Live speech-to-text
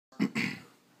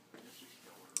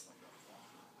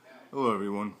Hello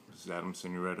everyone, this is Adam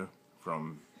Signoretta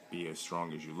from Be As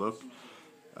Strong As You Look.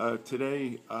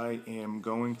 Today I am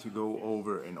going to go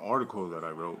over an article that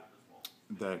I wrote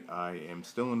that I am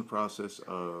still in the process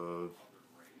of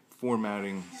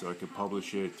formatting so I could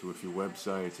publish it to a few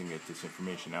websites and get this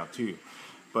information out to you.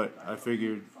 But I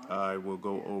figured I will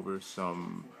go over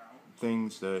some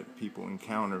things that people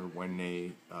encounter when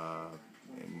they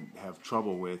have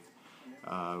trouble with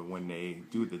when they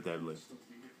do the deadlift.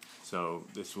 So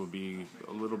this will be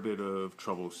a little bit of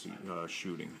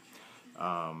troubleshooting.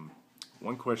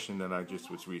 One question that I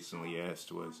just was recently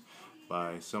asked was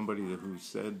by somebody who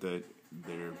said that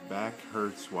their back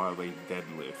hurts while they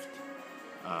deadlift.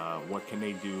 What can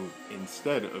they do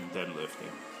instead of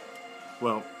deadlifting?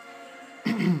 Well,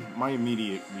 my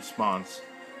immediate response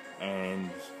and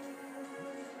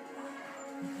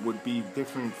would be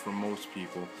different from most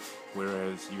people,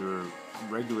 whereas your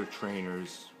regular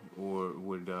trainers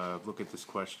would look at this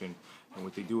question, and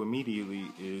what they do immediately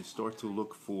is start to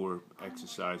look for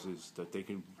exercises that they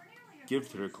can give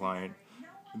to their client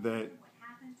that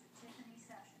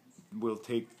will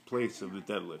take place of the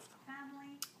deadlift.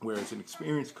 Whereas an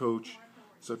experienced coach,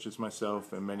 such as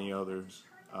myself and many others,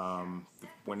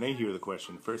 when they hear the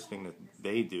question, the first thing that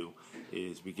they do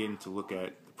is begin to look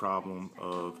at the problem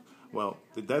of, well,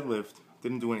 the deadlift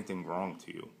didn't do anything wrong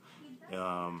to you.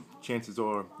 Chances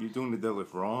are you're doing the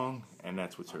deadlift wrong, and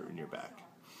that's what's hurting your back.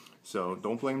 So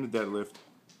don't blame the deadlift.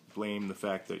 Blame the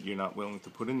fact that you're not willing to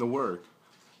put in the work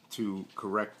to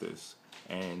correct this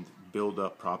and build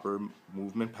up proper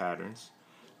movement patterns,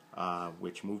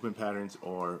 which movement patterns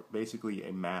are basically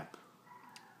a map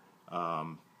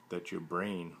that your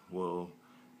brain will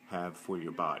have for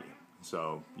your body.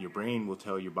 So your brain will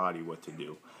tell your body what to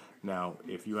do. Now,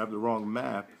 if you have the wrong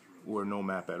map or no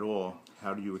map at all,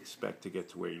 how do you expect to get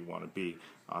to where you want to be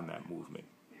on that movement?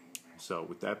 So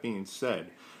with that being said,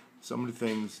 some of the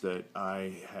things that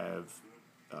I have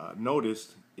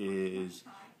noticed is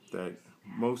that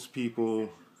most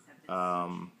people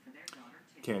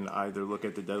can either look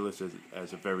at the deadlift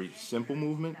as a very simple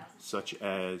movement, such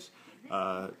as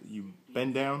you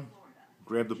bend down,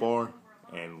 grab the bar,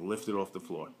 and lift it off the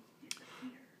floor.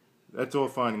 That's all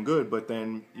fine and good, but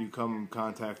then you come in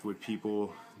contact with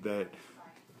people that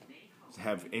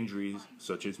have injuries,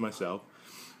 such as myself,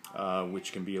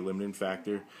 which can be a limiting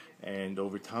factor, and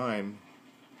over time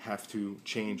have to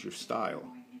change your style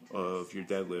of your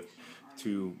deadlift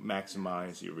to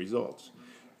maximize your results.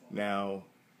 Now,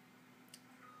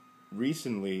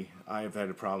 recently I have had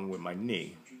a problem with my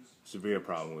knee, severe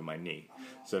problem with my knee,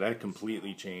 so that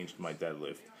completely changed my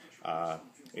deadlift.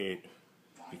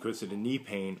 Because of the knee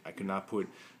pain, I could not put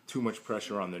too much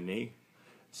pressure on the knee.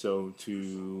 So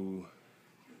to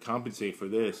compensate for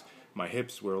this, my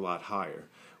hips were a lot higher,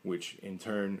 which in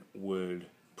turn would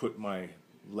put my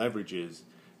leverages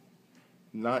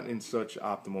not in such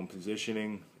optimum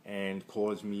positioning and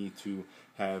cause me to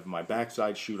have my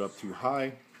backside shoot up too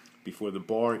high before the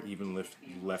bar even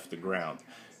left the ground.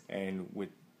 And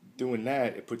with doing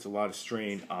that, it puts a lot of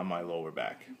strain on my lower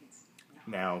back.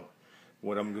 Now,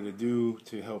 what I'm going to do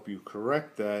to help you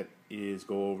correct that is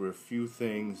go over a few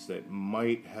things that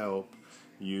might help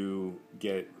you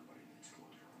get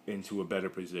into a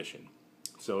better position.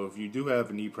 So if you do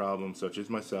have a knee problem, such as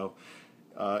myself,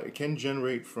 it can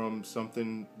generate from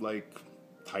something like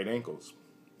tight ankles.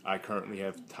 I currently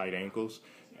have tight ankles,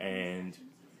 and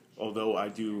although I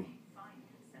do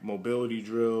mobility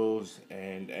drills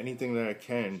and anything that I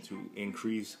can to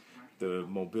increase the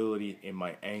mobility in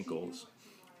my ankles,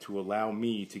 to allow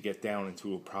me to get down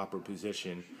into a proper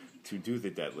position to do the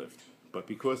deadlift. But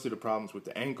because of the problems with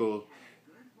the ankle,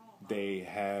 they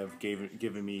have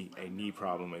given me a knee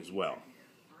problem as well.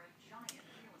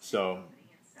 So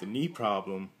the knee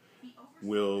problem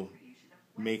will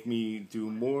make me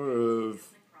do more of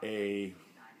a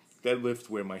deadlift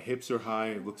where my hips are high,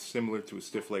 it looks similar to a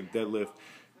stiff leg deadlift,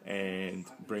 and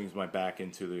brings my back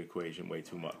into the equation way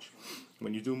too much.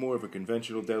 When you do more of a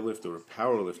conventional deadlift or a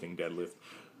powerlifting deadlift,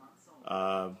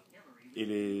 it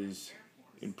is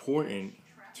important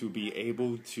to be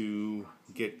able to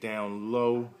get down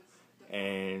low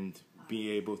and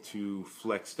be able to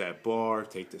flex that bar,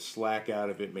 take the slack out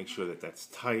of it, make sure that that's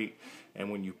tight, and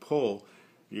when you pull,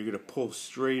 you're going to pull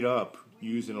straight up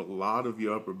using a lot of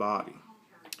your upper body,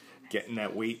 getting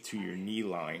that weight to your knee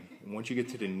line. And once you get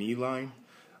to the knee line,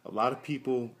 a lot of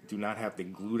people do not have the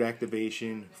glute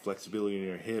activation, flexibility in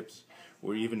their hips,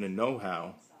 or even the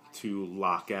know-how to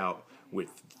lock out with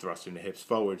thrusting the hips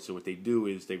forward. So what they do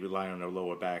is they rely on their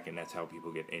lower back, and that's how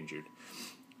people get injured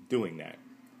doing that.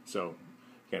 So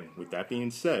again, with that being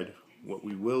said, what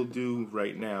we will do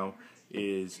right now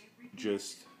is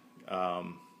just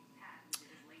go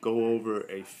over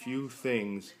a few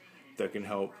things that can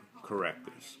help correct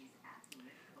this.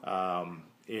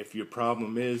 If your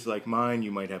problem is like mine,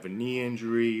 you might have a knee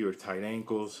injury or tight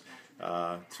ankles.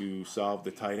 To solve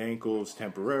the tight ankles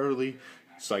temporarily,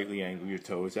 slightly angle your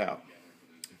toes out.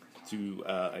 To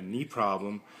a knee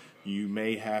problem, you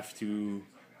may have to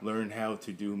learn how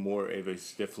to do more of a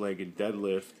stiff-legged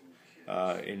deadlift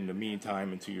in the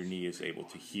meantime until your knee is able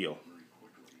to heal.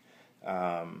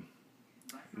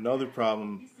 Another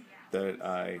problem that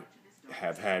I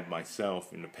have had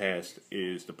myself in the past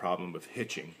is the problem of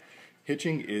hitching.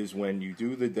 Hitching is when you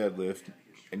do the deadlift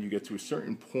and you get to a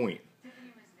certain point.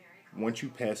 Once you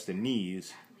pass the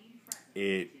knees,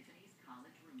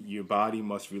 your body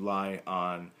must rely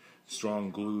on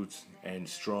strong glutes and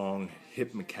strong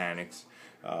hip mechanics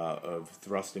of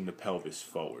thrusting the pelvis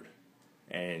forward.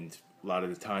 And a lot of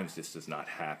the times this does not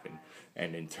happen.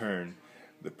 And in turn,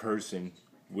 the person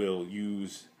will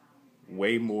use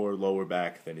way more lower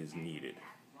back than is needed.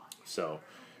 So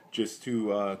just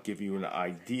to give you an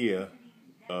idea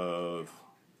of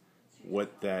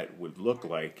what that would look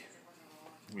like,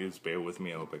 just bear with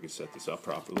me, I hope I can set this up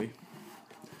properly.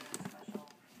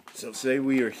 So say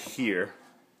we are here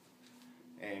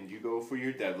and you go for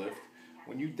your deadlift.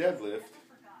 When you deadlift,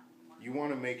 you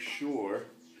want to make sure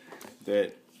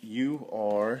that you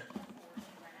are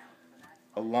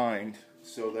aligned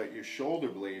so that your shoulder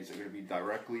blades are going to be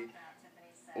directly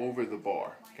over the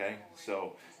bar, okay?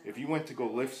 So if you went to go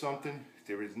lift something,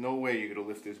 there is no way you're going to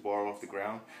lift this bar off the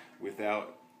ground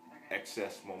without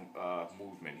excess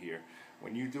movement here.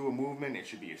 When you do a movement, it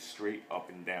should be a straight up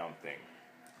and down thing.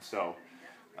 So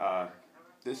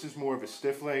this is more of a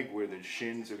stiff leg where the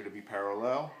shins are going to be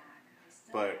parallel,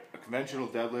 but a conventional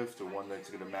deadlift, or one that's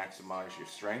going to maximize your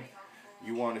strength,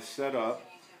 you want to set up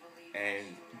and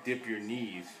dip your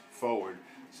knees forward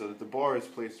so that the bar is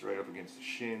placed right up against the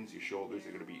shins. Your shoulders are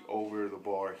going to be over the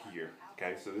bar here.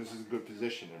 Okay, so this is a good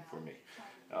positioning for me.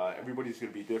 Everybody's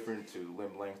going to be different to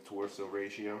limb length torso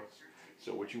ratio.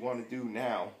 So what you want to do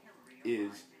now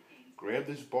is grab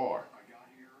this bar.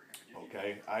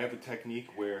 Okay, I have a technique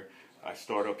where I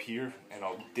start up here and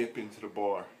I'll dip into the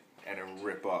bar and then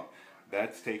rip up.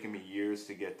 That's taken me years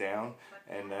to get down,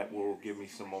 and that will give me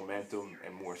some momentum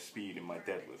and more speed in my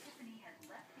deadlift.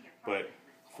 But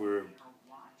for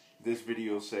this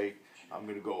video's sake, I'm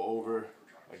going to go over,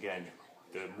 again,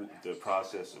 the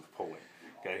process of pulling.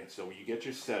 Okay, so when you get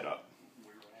your setup,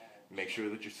 make sure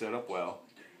that you're set up well.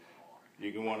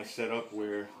 You're going to want to set up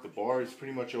where the bar is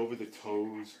pretty much over the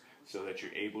toes so that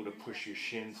you're able to push your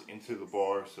shins into the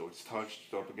bar so it's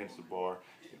touched up against the bar.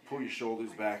 You pull your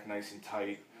shoulders back nice and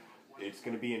tight. It's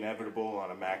going to be inevitable on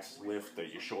a max lift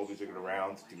that your shoulders are going to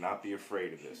round. Do not be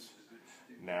afraid of this.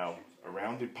 Now, a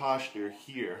rounded posture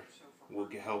here will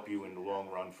help you in the long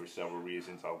run for several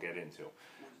reasons I'll get into.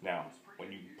 Now,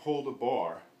 when you pull the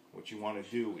bar, what you want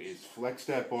to do is flex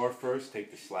that bar first,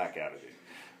 take the slack out of it.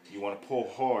 You want to pull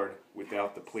hard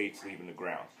without the plates leaving the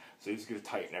ground. So this is going to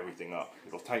tighten everything up.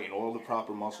 It'll tighten all the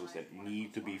proper muscles that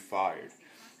need to be fired.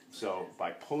 So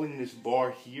by pulling this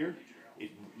bar here,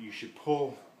 you should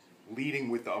pull leading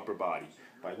with the upper body.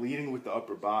 By leading with the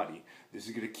upper body, this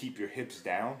is going to keep your hips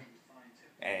down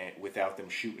and without them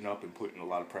shooting up and putting a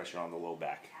lot of pressure on the low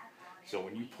back. So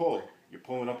when you pull, you're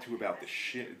pulling up to about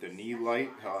the knee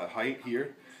height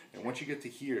here. And once you get to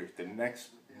here, the next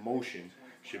motion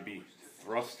should be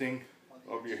thrusting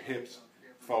of your hips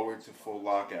forward to full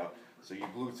lockout so your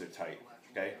glutes are tight,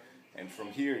 okay? And from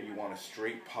here, you want a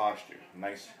straight posture,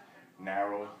 nice,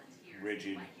 narrow,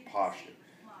 rigid posture.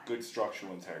 Good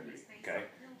structural integrity, okay?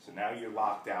 So now you're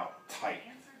locked out tight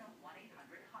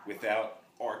without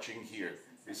arching here.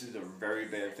 This is a very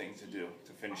bad thing to do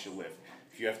to finish a lift.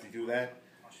 If you have to do that,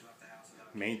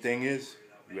 main thing is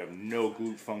you have no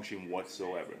glute function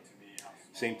whatsoever.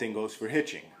 Same thing goes for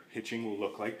hitching. Hitching will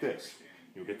look like this.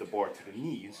 You'll get the bar to the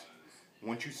knees.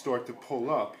 Once you start to pull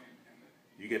up,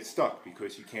 you get stuck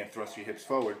because you can't thrust your hips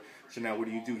forward. So now what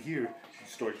do you do here? You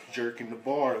start jerking the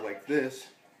bar like this,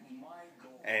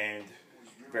 and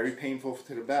very painful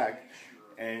to the back,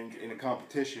 and in a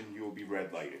competition you will be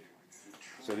red lighted.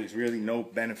 So there's really no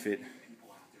benefit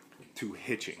to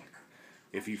hitching.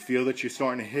 If you feel that you're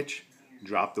starting to hitch,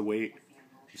 drop the weight,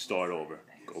 start over,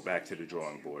 go back to the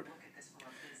drawing board.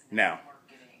 Now,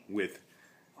 with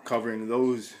covering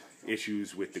those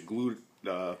issues with the glute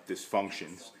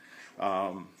dysfunctions,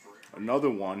 another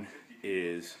one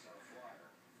is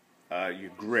your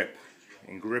grip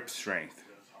and grip strength.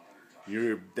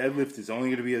 Your deadlift is only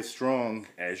going to be as strong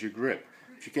as your grip.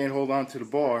 If you can't hold on to the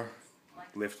bar,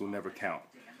 lift will never count.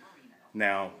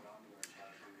 Now,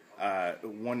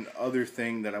 One other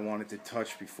thing that I wanted to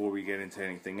touch before we get into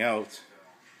anything else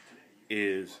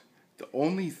is the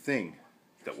only thing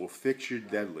that will fix your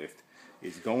deadlift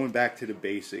is going back to the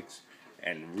basics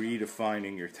and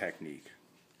redefining your technique.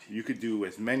 You could do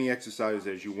as many exercises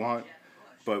as you want,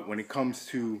 but when it comes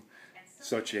to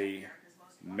such a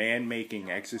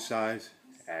man-making exercise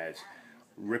as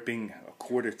ripping a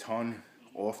quarter ton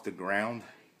off the ground,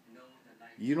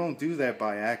 you don't do that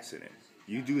by accident.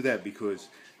 You do that because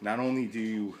not only do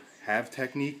you have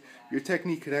technique, your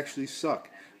technique could actually suck.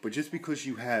 But just because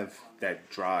you have that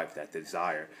drive, that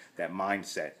desire, that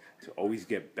mindset to always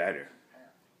get better,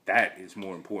 that is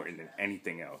more important than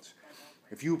anything else.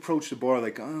 If you approach the bar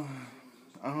like, oh,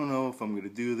 I don't know if I'm going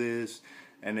to do this,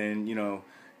 and then, you know,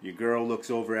 your girl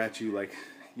looks over at you like,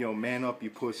 you know, man up,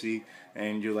 you pussy,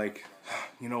 and you're like,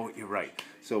 you know what, you're right.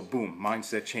 So boom,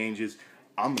 mindset changes.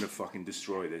 I'm going to fucking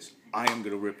destroy this. I am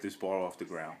going to rip this bar off the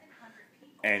ground.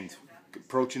 And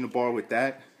approaching the bar with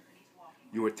that,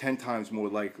 you are 10 times more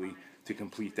likely to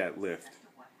complete that lift.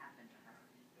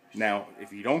 Now,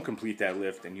 if you don't complete that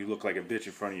lift and you look like a bitch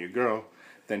in front of your girl,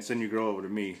 then send your girl over to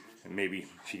me and maybe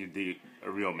she could be a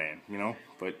real man, you know?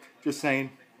 But just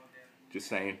saying.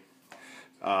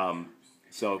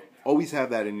 So always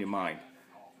have that in your mind,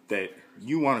 that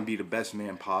you want to be the best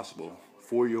man possible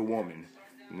for your woman,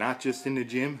 not just in the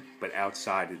gym, but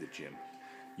outside of the gym.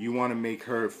 You want to make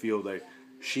her feel that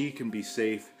she can be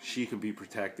safe, she can be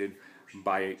protected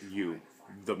by you,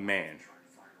 the man.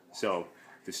 So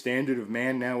the standard of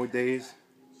man nowadays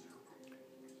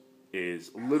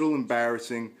is a little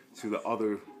embarrassing to the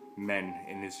other men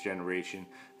in this generation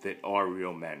that are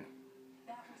real men.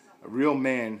 A real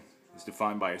man is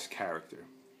defined by his character.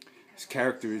 His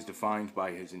character is defined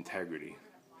by his integrity,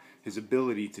 his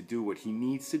ability to do what he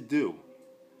needs to do,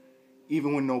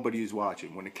 even when nobody is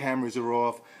watching, when the cameras are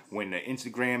off, when the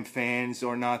Instagram fans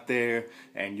are not there,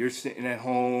 and you're sitting at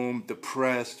home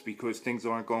depressed because things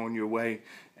aren't going your way,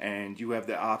 and you have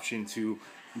the option to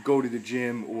go to the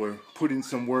gym or put in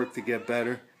some work to get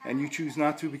better, and you choose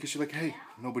not to because you're like, hey,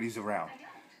 nobody's around.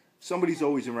 Somebody's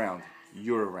always around.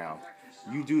 You're around.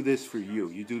 You do this for you.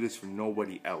 You do this for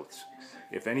nobody else.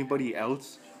 If anybody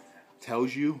else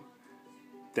tells you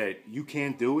that you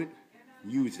can't do it,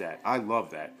 use that. I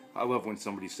love that. I love when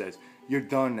somebody says, you're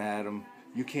done, Adam.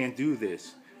 You can't do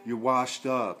this. You're washed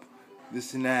up.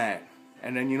 This and that.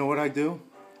 And then you know what I do?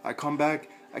 I come back,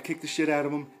 I kick the shit out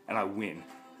of them, and I win.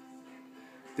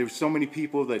 There were so many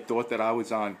people that thought that I was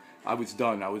done,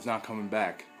 I was not coming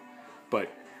back. But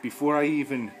before I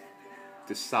even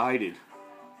decided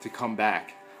to come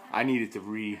back, I needed to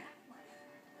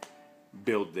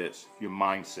rebuild your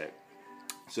mindset.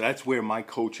 So that's where my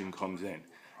coaching comes in.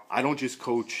 I don't just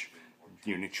coach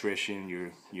your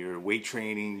nutrition, your weight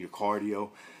training, your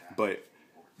cardio, but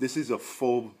this is a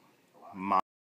full mind.